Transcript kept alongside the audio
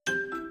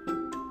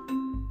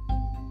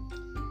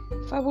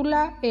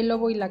Fábula, el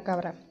lobo y la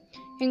cabra.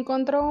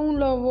 Encontró un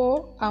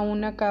lobo a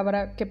una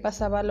cabra que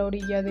pasaba a la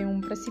orilla de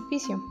un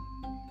precipicio.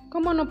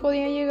 Como no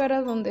podía llegar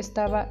a donde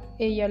estaba,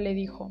 ella le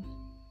dijo: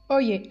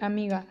 «Oye,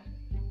 amiga,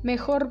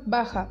 mejor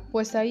baja,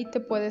 pues ahí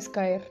te puedes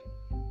caer.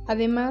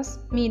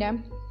 Además, mira,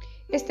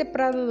 este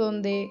prado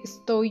donde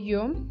estoy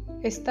yo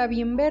está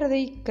bien verde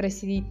y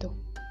crecidito».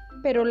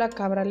 Pero la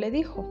cabra le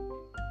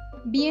dijo: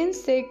 «Bien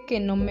sé que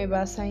no me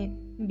vas a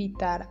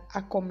invitar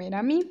a comer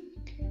a mí,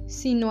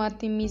 sino a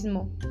ti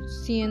mismo,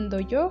 siendo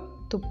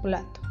yo tu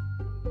plato.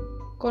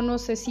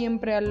 Conoce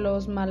siempre a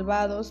los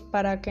malvados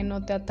para que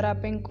no te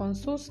atrapen con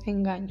sus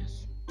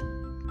engaños».